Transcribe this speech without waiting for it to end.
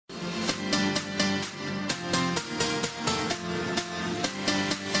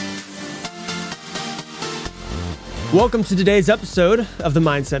Welcome to today's episode of the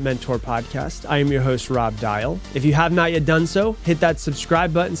Mindset Mentor Podcast. I am your host, Rob Dial. If you have not yet done so, hit that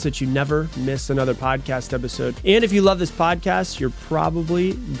subscribe button so that you never miss another podcast episode. And if you love this podcast, you're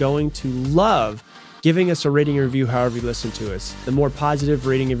probably going to love giving us a rating and review however you listen to us. The more positive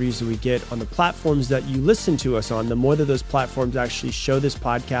rating and reviews that we get on the platforms that you listen to us on, the more that those platforms actually show this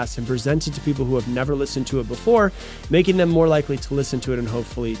podcast and present it to people who have never listened to it before, making them more likely to listen to it and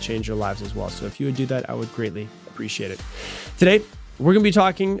hopefully change their lives as well. So if you would do that, I would greatly appreciate it. Today, we're going to be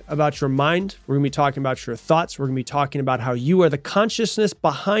talking about your mind. We're going to be talking about your thoughts. We're going to be talking about how you are the consciousness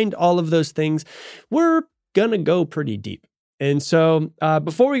behind all of those things. We're going to go pretty deep. And so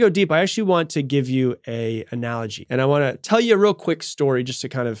before we go deep, I actually want to give you an analogy. And I want to tell you a real quick story just to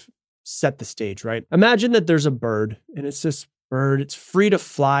kind of set the stage, right? Imagine that there's a bird, and it's this bird. It's free to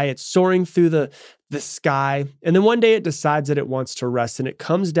fly. It's soaring through the sky. And then one day it decides that it wants to rest, and it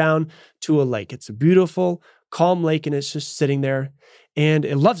comes down to a lake. It's a beautiful, calm lake, and it's just sitting there. And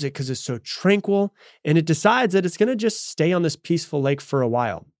it loves it because it's so tranquil. And it decides that it's going to just stay on this peaceful lake for a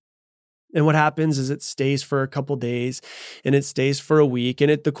while. And what happens is it stays for a couple days, and it stays for a week.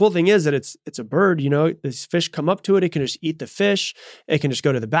 And the cool thing is that it's a bird, you know, these fish come up to it. It can just eat the fish. It can just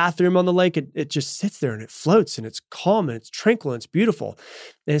go to the bathroom on the lake. It just sits there and it floats, and it's calm and it's tranquil and it's beautiful.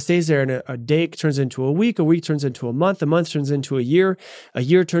 And it stays there, and a day turns into a week turns into a month turns into a year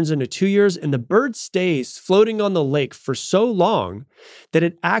turns into 2 years. And the bird stays floating on the lake for so long that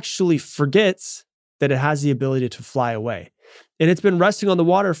it actually forgets that it has the ability to fly away. And it's been resting on the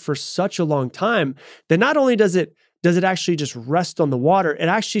water for such a long time that not only does it actually just rest on the water, it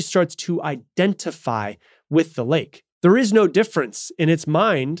actually starts to identify with the lake. There is no difference in its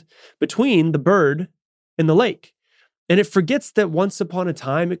mind between the bird and the lake. And it forgets that once upon a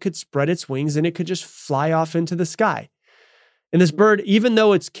time, it could spread its wings and it could just fly off into the sky. And this bird, even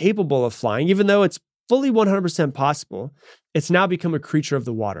though it's capable of flying, even though it's fully 100% possible, it's now become a creature of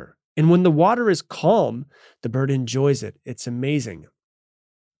the water. And when the water is calm, the bird enjoys it. It's amazing.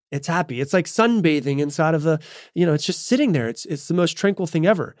 It's happy. It's like sunbathing inside of it's just sitting there. It's the most tranquil thing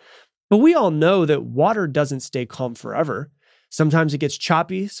ever. But we all know that water doesn't stay calm forever. Sometimes it gets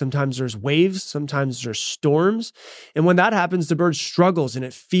choppy. Sometimes there's waves. Sometimes there's storms. And when that happens, the bird struggles and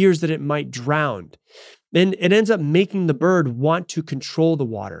it fears that it might drown. And it ends up making the bird want to control the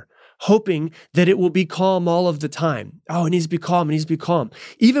water, hoping that it will be calm all of the time. Oh, it needs to be calm. It needs to be calm.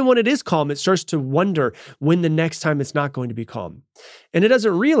 Even when it is calm, it starts to wonder when the next time it's not going to be calm. And it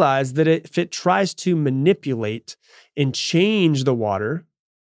doesn't realize that if it tries to manipulate and change the water,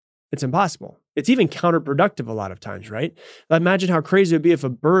 it's impossible. It's even counterproductive a lot of times, right? Imagine how crazy it would be if a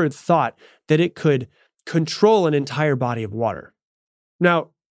bird thought that it could control an entire body of water.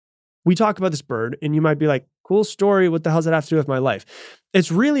 Now, we talk about this bird, and you might be like, cool story. What the hell does that have to do with my life?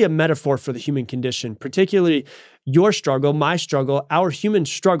 It's really a metaphor for the human condition, particularly your struggle, my struggle, our human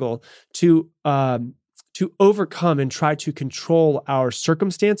struggle to overcome and try to control our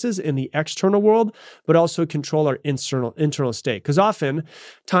circumstances in the external world, but also control our internal state. Because often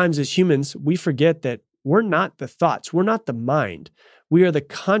times as humans, we forget that we're not the thoughts. We're not the mind. We are the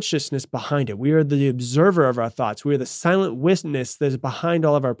consciousness behind it. We are the observer of our thoughts. We are the silent witness that is behind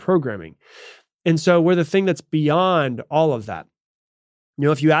all of our programming. And so we're the thing that's beyond all of that. You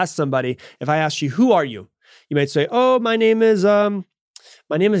know, if you ask somebody, if I ask you, who are you? You might say, oh, my name is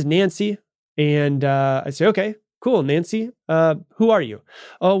Nancy. And I say, okay, cool, Nancy. Who are you?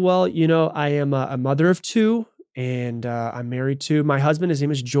 Oh, well, you know, I am a mother of two. And I'm married to my husband. His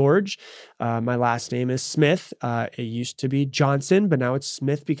name is George. My last name is Smith. It used to be Johnson, but now it's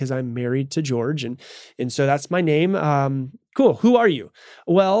Smith because I'm married to George. And so that's my name. Cool. Who are you?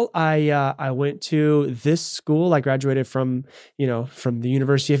 Well, I went to this school. I graduated from the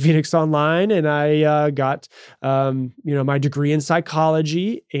University of Phoenix Online, and I got, my degree in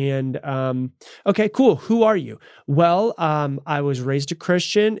psychology. And okay, cool. Who are you? Well, I was raised a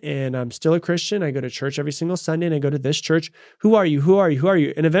Christian, and I'm still a Christian. I go to church every single Sunday, and I go to this church. Who are you? Who are you? Who are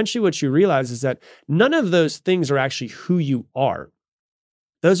you? And eventually what you realize is that none of those things are actually who you are.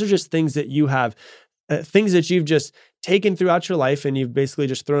 Those are just things that you have, things that you've just taken throughout your life, and you've basically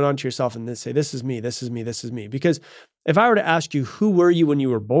just thrown onto yourself and then say, this is me, this is me, this is me. Because if I were to ask you, who were you when you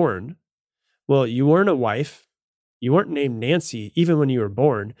were born? Well, you weren't a wife. You weren't named Nancy even when you were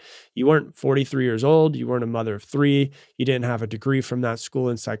born. You weren't 43 years old. You weren't a mother of three. You didn't have a degree from that school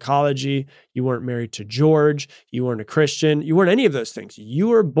in psychology. You weren't married to George. You weren't a Christian. You weren't any of those things. You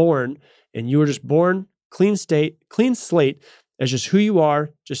were born, and you were just born clean slate as just who you are,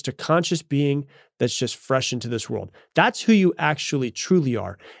 just a conscious being that's just fresh into this world. That's who you actually truly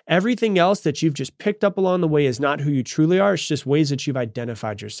are. Everything else that you've just picked up along the way is not who you truly are. It's just ways that you've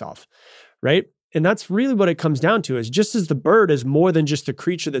identified yourself, right? And that's really what it comes down to, is just as the bird is more than just the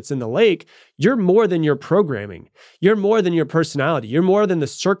creature that's in the lake, you're more than your programming. You're more than your personality. You're more than the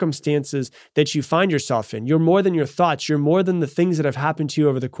circumstances that you find yourself in. You're more than your thoughts. You're more than the things that have happened to you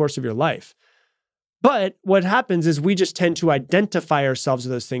over the course of your life. But what happens is we just tend to identify ourselves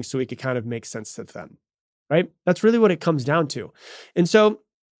with those things so we can kind of make sense of them, right? That's really what it comes down to. And so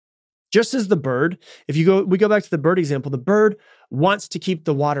just as the bird, we go back to the bird example, the bird wants to keep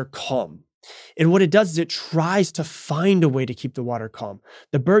the water calm. And what it does is it tries to find a way to keep the water calm.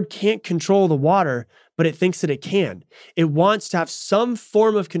 The bird can't control the water, but it thinks that it can. It wants to have some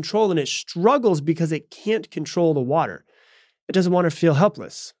form of control, and it struggles because it can't control the water. It doesn't want to feel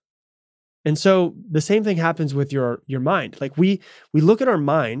helpless. And so the same thing happens with your mind. Like we look at our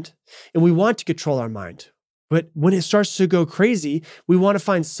mind and we want to control our mind. But when it starts to go crazy, we want to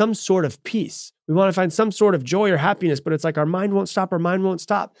find some sort of peace. We want to find some sort of joy or happiness, but it's like our mind won't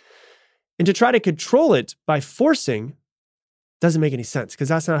stop. And to try to control it by forcing doesn't make any sense, because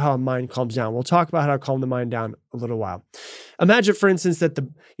that's not how a mind calms down. We'll talk about how to calm the mind down a little while. Imagine, for instance, that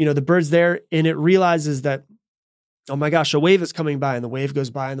the bird's there and it realizes that, oh my gosh, a wave is coming by, and the wave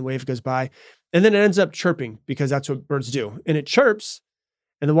goes by and the wave goes by. And then it ends up chirping, because that's what birds do. And it chirps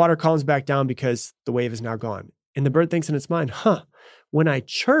and the water calms back down because the wave is now gone. And the bird thinks in its mind, when I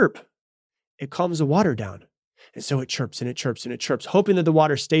chirp, it calms the water down. And so it chirps and it chirps and it chirps, hoping that the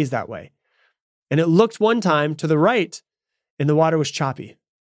water stays that way. And it looked one time to the right and the water was choppy.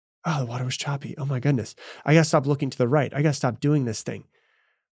 Oh, the water was choppy. Oh my goodness. I got to stop looking to the right. I got to stop doing this thing.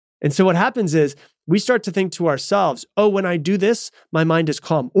 And so what happens is we start to think to ourselves, oh, when I do this, my mind is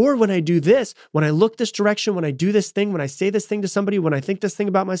calm. Or when I do this, when I look this direction, when I do this thing, when I say this thing to somebody, when I think this thing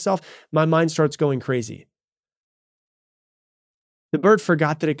about myself, my mind starts going crazy. The bird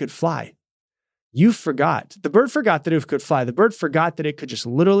forgot that it could fly. You forgot. The bird forgot that it could fly. The bird forgot that it could just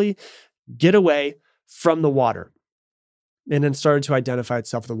literally get away from the water, and then started to identify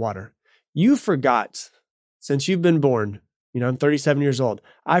itself with the water. You forgot, since you've been born, I'm 37 years old.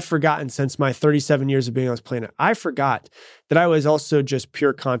 I've forgotten since my 37 years of being on this planet. I forgot that I was also just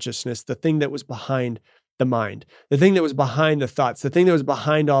pure consciousness, the thing that was behind the mind, the thing that was behind the thoughts, the thing that was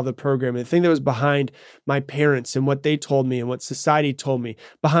behind all the programming, the thing that was behind my parents and what they told me and what society told me.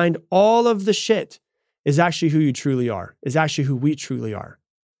 Behind all of the shit is actually who you truly are, is actually who we truly are.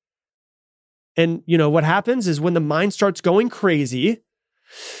 And what happens is when the mind starts going crazy,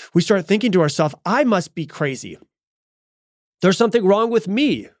 we start thinking to ourselves, I must be crazy. There's something wrong with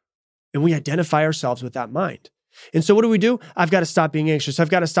me. And we identify ourselves with that mind. And so what do? I've got to stop being anxious. I've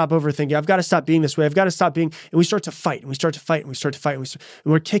got to stop overthinking. I've got to stop being this way. I've got to stop being, and we start to fight and we start to fight and we start to fight and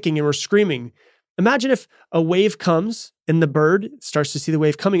we're kicking and we're screaming. Imagine if a wave comes and the bird starts to see the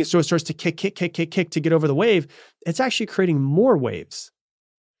wave coming, and so it starts to kick to get over the wave. It's actually creating more waves.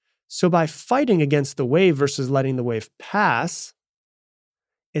 So by fighting against the wave versus letting the wave pass,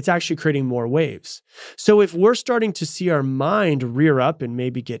 it's actually creating more waves. So if we're starting to see our mind rear up and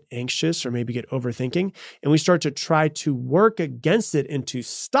maybe get anxious or maybe get overthinking, and we start to try to work against it and to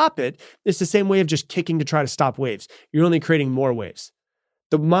stop it, it's the same way of just kicking to try to stop waves. You're only creating more waves.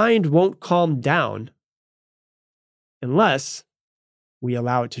 The mind won't calm down unless we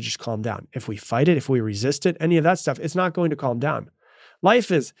allow it to just calm down. If we fight it, if we resist it, any of that stuff, it's not going to calm down.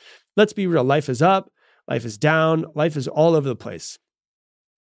 Life is, let's be real, life is up, life is down, life is all over the place.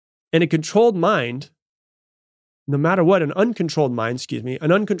 And a controlled mind, no matter what, an uncontrolled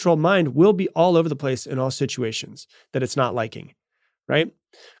mind will be all over the place in all situations that it's not liking, right?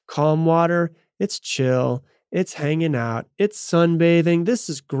 Calm water, it's chill, it's hanging out, it's sunbathing, this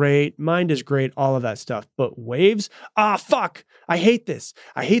is great, mind is great, all of that stuff. But waves, fuck, I hate this.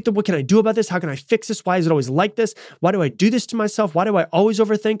 What can I do about this? How can I fix this? Why is it always like this? Why do I do this to myself? Why do I always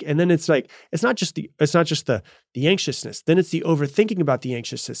overthink? And then it's like, it's not just the anxiousness. Then it's the overthinking about the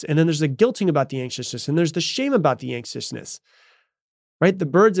anxiousness. And then there's the guilting about the anxiousness. And there's the shame about the anxiousness, right? The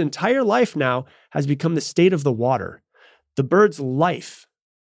bird's entire life now has become the state of the water. The bird's life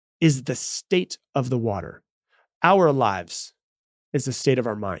is the state of the water. Our lives is the state of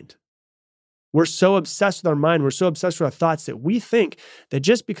our mind. We're so obsessed with our mind, we're so obsessed with our thoughts that we think that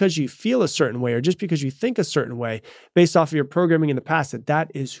just because you feel a certain way or just because you think a certain way based off of your programming in the past,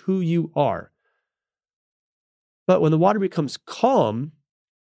 that is who you are. But when the water becomes calm,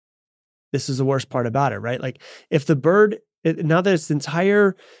 this is the worst part about it, right? Like if the bird, now that its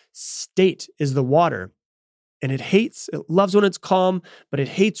entire state is the water, and it loves when it's calm, but it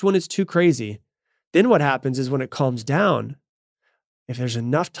hates when it's too crazy. Then what happens is when it calms down, if there's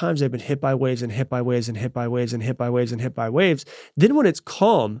enough times they've been hit by waves and hit by waves and hit by waves and hit by waves and hit by waves, then when it's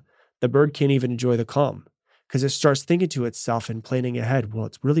calm, the bird can't even enjoy the calm because it starts thinking to itself and planning ahead. Well,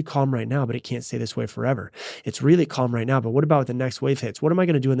 it's really calm right now, but it can't stay this way forever. It's really calm right now, but what about when the next wave hits? What am I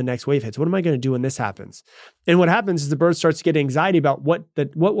going to do when the next wave hits? What am I going to do when this happens? And what happens is the bird starts to get anxiety about what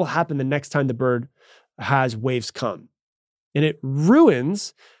will happen the next time the bird has waves come. And it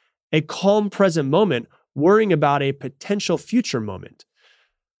ruins a calm present moment, worrying about a potential future moment.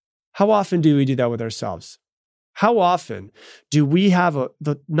 How often do we do that with ourselves? How often do we have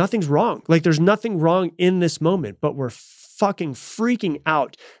nothing's wrong? Like there's nothing wrong in this moment, but we're fucking freaking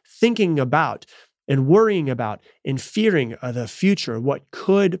out, thinking about and worrying about and fearing the future, what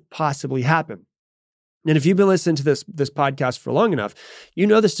could possibly happen. And if you've been listening to this podcast for long enough, you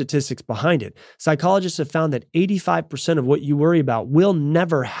know the statistics behind it. Psychologists have found that 85% of what you worry about will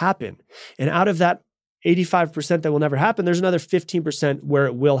never happen. And out of that 85% that will never happen, there's another 15% where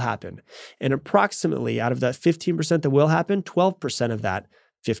it will happen. And approximately out of that 15% that will happen, 12% of that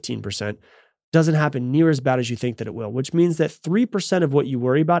 15% doesn't happen near as bad as you think that it will, which means that 3% of what you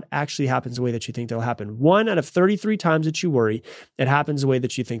worry about actually happens the way that you think that will happen. 1 out of 33 times that you worry, it happens the way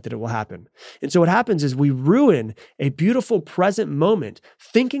that you think that it will happen. And so what happens is we ruin a beautiful present moment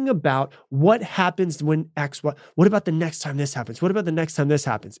thinking about what happens when X, what about the next time this happens? What about the next time this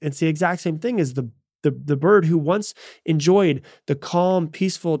happens? It's the exact same thing as the bird who once enjoyed the calm,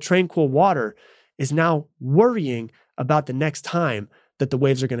 peaceful, tranquil water is now worrying about the next time that the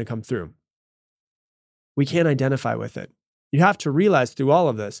waves are going to come through. We can't identify with it. You have to realize through all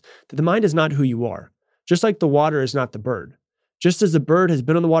of this that the mind is not who you are, just like the water is not the bird. Just as the bird has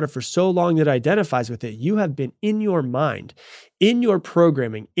been on the water for so long that it identifies with it, you have been in your mind, in your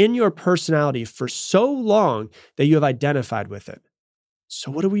programming, in your personality for so long that you have identified with it. So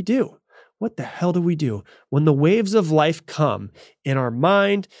what do? What the hell do we do when the waves of life come in our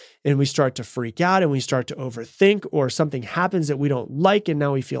mind and we start to freak out and we start to overthink, or something happens that we don't like and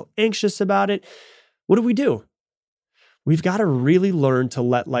now we feel anxious about it? What do? We've got to really learn to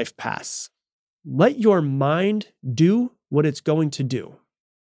let life pass. Let your mind do what it's going to do.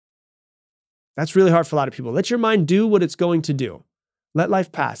 That's really hard for a lot of people. Let your mind do what it's going to do. Let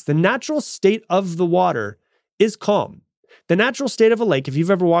life pass. The natural state of the water is calm. The natural state of a lake, if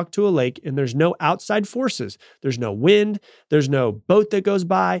you've ever walked to a lake and there's no outside forces, there's no wind, there's no boat that goes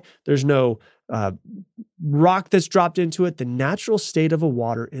by, there's no rock that's dropped into it, the natural state of a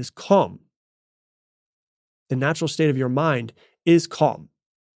water is calm. The natural state of your mind is calm.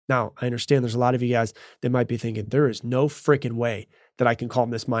 Now, I understand there's a lot of you guys that might be thinking, there is no freaking way that I can calm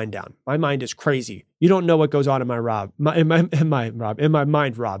this mind down. My mind is crazy. You don't know what goes on in my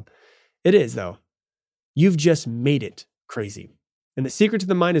mind, Rob. It is, though. You've just made it crazy. And the secret to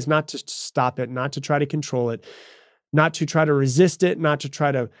the mind is not to stop it, not to try to control it, not to try to resist it, not to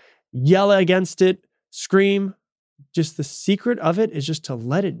try to yell against it, scream. Just the secret of it is just to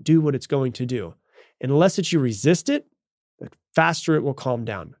let it do what it's going to do. And unless you resist it, the faster it will calm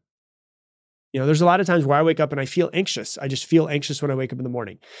down. You know, there's a lot of times where I wake up and I feel anxious. I just feel anxious when I wake up in the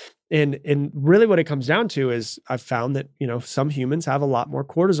morning. And really what it comes down to is I've found that, you know, some humans have a lot more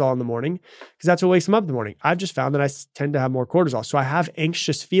cortisol in the morning because that's what wakes them up in the morning. I've just found that I tend to have more cortisol. So I have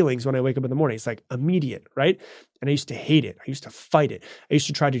anxious feelings when I wake up in the morning. It's like immediate, right? And I used to hate it. I used to fight it. I used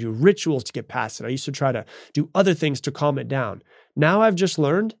to try to do rituals to get past it. I used to try to do other things to calm it down. Now I've just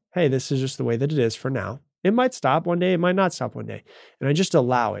learned, hey, this is just the way that it is for now. It might stop one day. It might not stop one day. And I just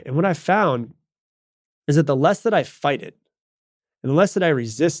allow it. And what I found is that the less that I fight it and the less that I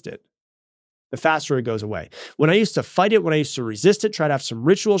resist it, the faster it goes away. When I used to fight it, when I used to resist it, try to have some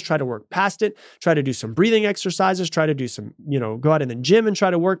rituals, try to work past it, try to do some breathing exercises, try to do some, go out in the gym and try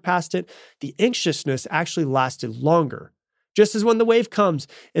to work past it, the anxiousness actually lasted longer. Just as when the wave comes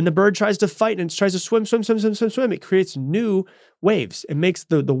and the bird tries to fight and tries to swim, it creates new waves. It makes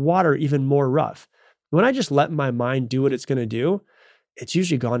the water even more rough. When I just let my mind do what it's going to do, it's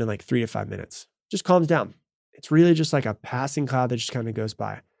usually gone in like 3 to 5 minutes. Just calms down. It's really just like a passing cloud that just kind of goes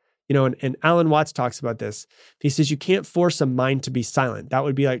by. And Alan Watts talks about this. He says, you can't force a mind to be silent. That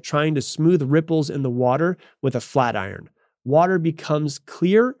would be like trying to smooth ripples in the water with a flat iron. Water becomes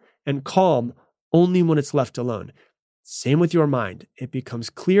clear and calm only when it's left alone. Same with your mind. It becomes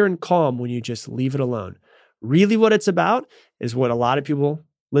clear and calm when you just leave it alone. Really what it's about is what a lot of people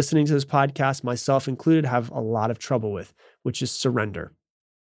listening to this podcast, myself included, have a lot of trouble with, which is surrender.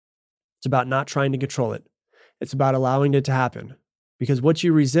 It's about not trying to control it. It's about allowing it to happen. Because what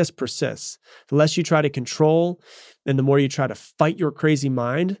you resist persists. The less you try to control and the more you try to fight your crazy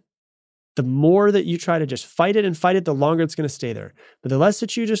mind, the more that you try to just fight it, the longer it's going to stay there. But the less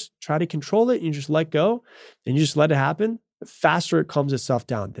that you just try to control it and you just let go and you just let it happen, the faster it calms itself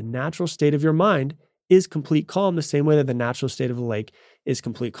down. The natural state of your mind is complete calm, the same way that the natural state of the lake is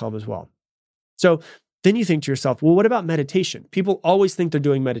complete calm as well. So Then you think to yourself, well, what about meditation? People always think they're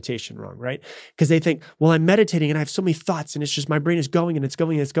doing meditation wrong, right? Because they think, well, I'm meditating and I have so many thoughts and it's just my brain is going and it's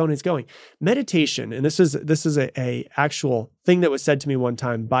going and it's going and it's going. Meditation, and this is a actual thing that was said to me one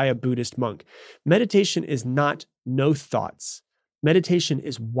time by a Buddhist monk. Meditation is not no thoughts. Meditation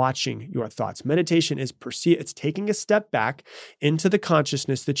is watching your thoughts. Meditation is it's taking a step back into the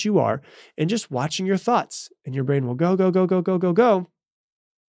consciousness that you are and just watching your thoughts. And your brain will go, go, go, go, go, go, go.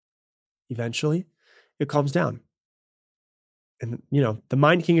 Eventually, it calms down. And, the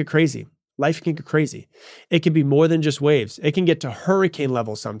mind can get crazy. Life can get crazy. It can be more than just waves. It can get to hurricane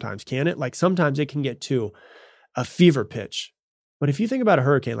level sometimes, can it? Like sometimes it can get to a fever pitch. But if you think about a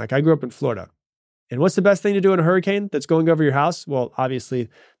hurricane, like I grew up in Florida, and what's the best thing to do in a hurricane that's going over your house? Well, obviously,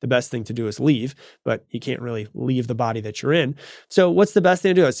 the best thing to do is leave, but you can't really leave the body that you're in. So what's the best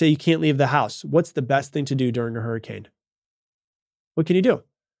thing to do? Let's say you can't leave the house. What's the best thing to do during a hurricane? What can you do?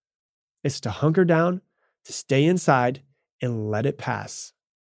 It's to hunker down, to stay inside and let it pass.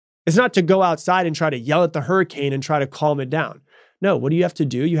 It's not to go outside and try to yell at the hurricane and try to calm it down. No, what do you have to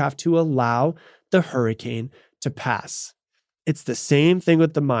do? You have to allow the hurricane to pass. It's the same thing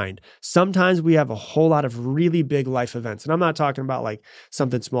with the mind. Sometimes we have a whole lot of really big life events. And I'm not talking about like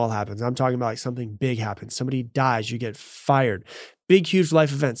something small happens. I'm talking about like something big happens. Somebody dies, you get fired. Big, huge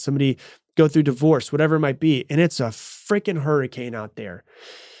life events. Somebody go through divorce, whatever it might be. And it's a freaking hurricane out there.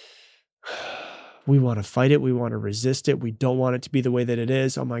 We want to fight it. We want to resist it. We don't want it to be the way that it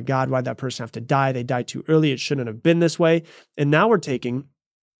is. Oh my God, why'd that person have to die? They died too early. It shouldn't have been this way. And now we're taking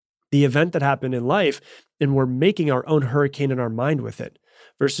the event that happened in life and we're making our own hurricane in our mind with it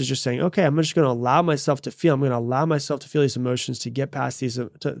versus just saying, okay, I'm just going to allow myself to feel. I'm going to allow myself to feel these emotions, to get past these,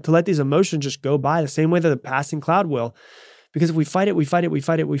 to let these emotions just go by the same way that the passing cloud will. Because if we fight it,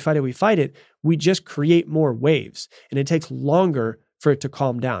 we just create more waves and it takes longer for it to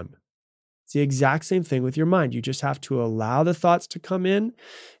calm down. It's the exact same thing with your mind. You just have to allow the thoughts to come in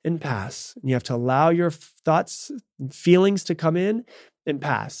and pass. And you have to allow your thoughts and feelings to come in and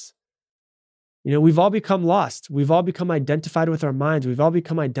pass. We've all become lost. We've all become identified with our minds. We've all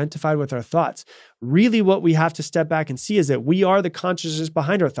become identified with our thoughts. Really, what we have to step back and see is that we are the consciousness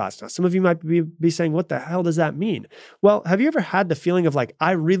behind our thoughts. Now, some of you might be saying, what the hell does that mean? Well, have you ever had the feeling of like,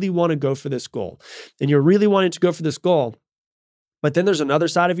 I really want to go for this goal, and you're really wanting to go for this goal, but then there's another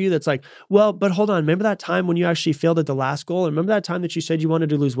side of you that's like, well, but hold on. Remember that time when you actually failed at the last goal? And remember that time that you said you wanted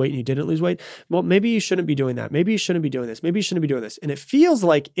to lose weight and you didn't lose weight? Well, maybe you shouldn't be doing that. Maybe you shouldn't be doing this. Maybe you shouldn't be doing this. And it feels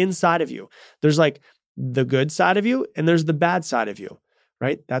like inside of you, there's like the good side of you and there's the bad side of you,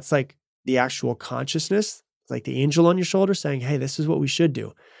 right? That's like the actual consciousness, like the angel on your shoulder saying, hey, this is what we should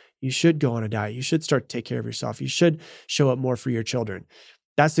do. You should go on a diet. You should start to take care of yourself. You should show up more for your children.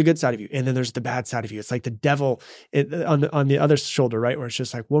 That's the good side of you. And then there's the bad side of you. It's like the devil on the other shoulder, right? Where it's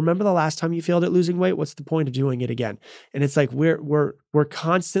just like, well, remember the last time you failed at losing weight? What's the point of doing it again? And it's like we're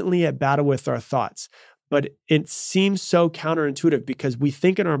constantly at battle with our thoughts. But it seems so counterintuitive because we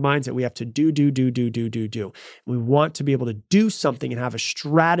think in our minds that we have to do. We want to be able to do something and have a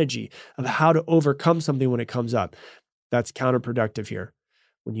strategy of how to overcome something when it comes up. That's counterproductive here.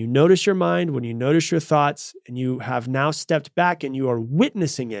 When you notice your mind, when you notice your thoughts, and you have now stepped back and you are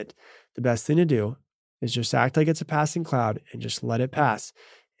witnessing it, the best thing to do is just act like it's a passing cloud and just let it pass.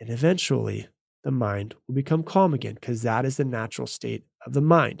 And eventually, the mind will become calm again because that is the natural state of the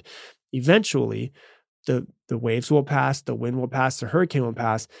mind. Eventually, the waves will pass, the wind will pass, the hurricane will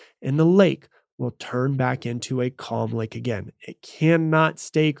pass, and the lake will turn back into a calm lake again. It cannot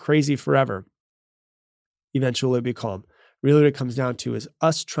stay crazy forever. Eventually, it'll be calm. Really what it comes down to is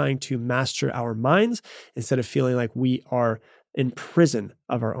us trying to master our minds instead of feeling like we are in prison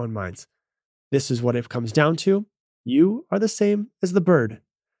of our own minds. This is what it comes down to. You are the same as the bird.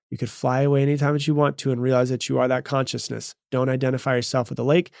 You could fly away anytime that you want to and realize that you are that consciousness. Don't identify yourself with the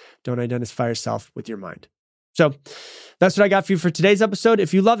lake. Don't identify yourself with your mind. So that's what I got for you for today's episode.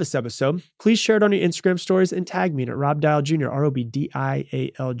 If you love this episode, please share it on your Instagram stories and tag me at Rob Dial Jr.,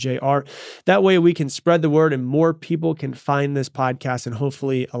 ROBDIALJR. That way we can spread the word and more people can find this podcast and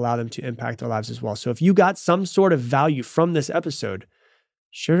hopefully allow them to impact their lives as well. So if you got some sort of value from this episode,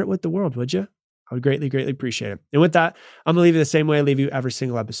 share it with the world, would you? I would greatly, greatly appreciate it. And with that, I'm going to leave you the same way I leave you every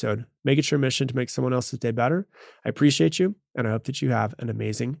single episode. Make it your mission to make someone else's day better. I appreciate you, and I hope that you have an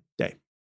amazing day.